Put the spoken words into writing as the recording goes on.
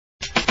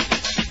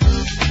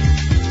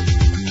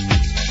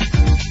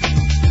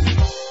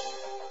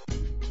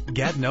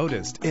Get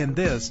noticed in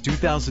this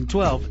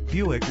 2012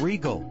 Buick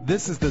Regal.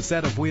 This is the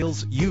set of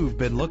wheels you've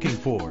been looking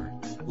for.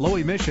 Low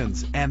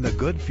emissions and the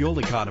good fuel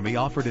economy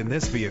offered in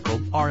this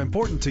vehicle are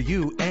important to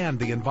you and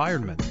the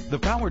environment. The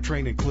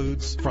powertrain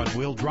includes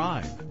front-wheel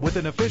drive with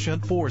an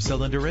efficient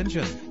 4-cylinder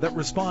engine that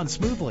responds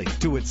smoothly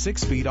to its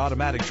 6-speed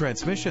automatic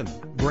transmission.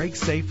 Brake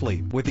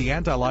safely with the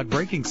anti-lock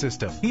braking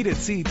system. Heated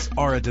seats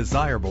are a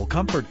desirable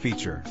comfort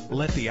feature.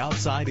 Let the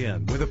outside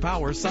in with a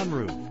power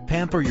sunroof.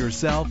 Pamper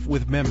yourself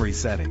with memory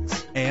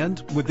settings. And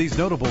with these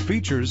notable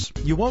features,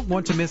 you won't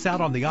want to miss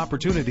out on the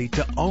opportunity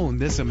to own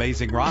this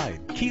amazing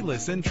ride.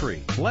 Keyless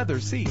entry,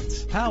 leather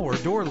seats, power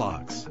door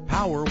locks,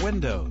 power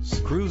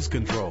windows, cruise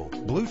control,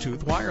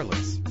 Bluetooth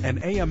wireless,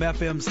 an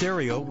AM/FM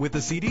stereo with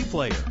a CD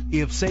player.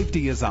 If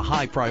safety is a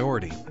high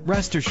priority,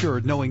 rest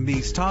assured knowing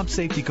these top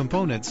safety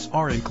components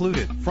are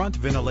included: front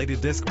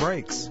ventilated disc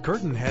brakes,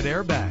 curtain head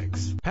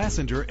airbags,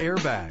 passenger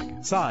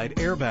airbag, side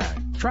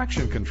airbag,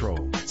 traction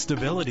control,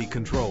 stability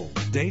control,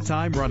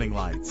 daytime running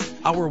lights.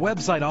 Our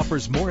website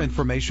offers more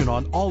information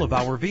on all of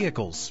our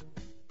vehicles.